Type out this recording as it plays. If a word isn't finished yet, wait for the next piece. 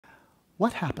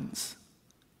What happens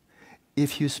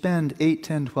if you spend 8,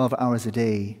 10, 12 hours a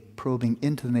day probing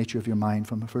into the nature of your mind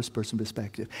from a first-person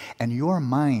perspective, and your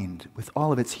mind, with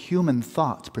all of its human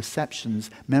thoughts,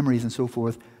 perceptions, memories, and so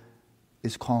forth,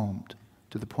 is calmed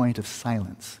to the point of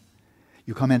silence?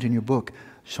 You comment in your book,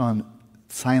 Sean,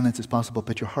 silence is possible,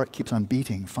 but your heart keeps on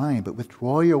beating. Fine, but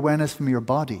withdraw your awareness from your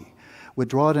body.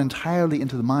 Withdraw it entirely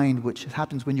into the mind, which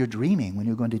happens when you're dreaming, when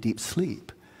you're going to deep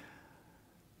sleep.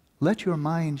 Let your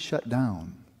mind shut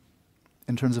down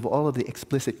in terms of all of the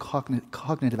explicit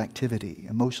cognitive activity,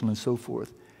 emotional and so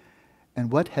forth.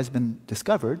 And what has been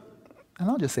discovered, and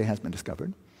I'll just say has been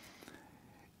discovered,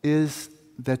 is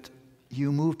that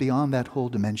you move beyond that whole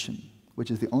dimension,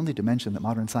 which is the only dimension that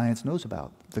modern science knows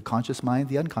about, the conscious mind,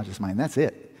 the unconscious mind, that's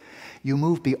it. You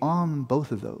move beyond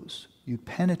both of those. You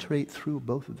penetrate through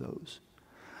both of those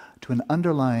to an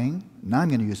underlying, now I'm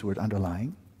going to use the word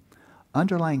underlying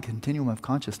continuum of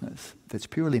consciousness that's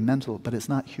purely mental, but it's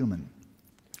not human.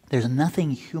 There's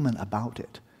nothing human about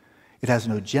it. It has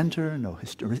no gender, no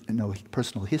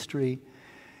personal history.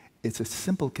 It's a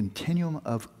simple continuum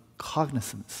of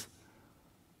cognizance,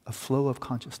 a flow of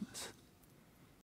consciousness.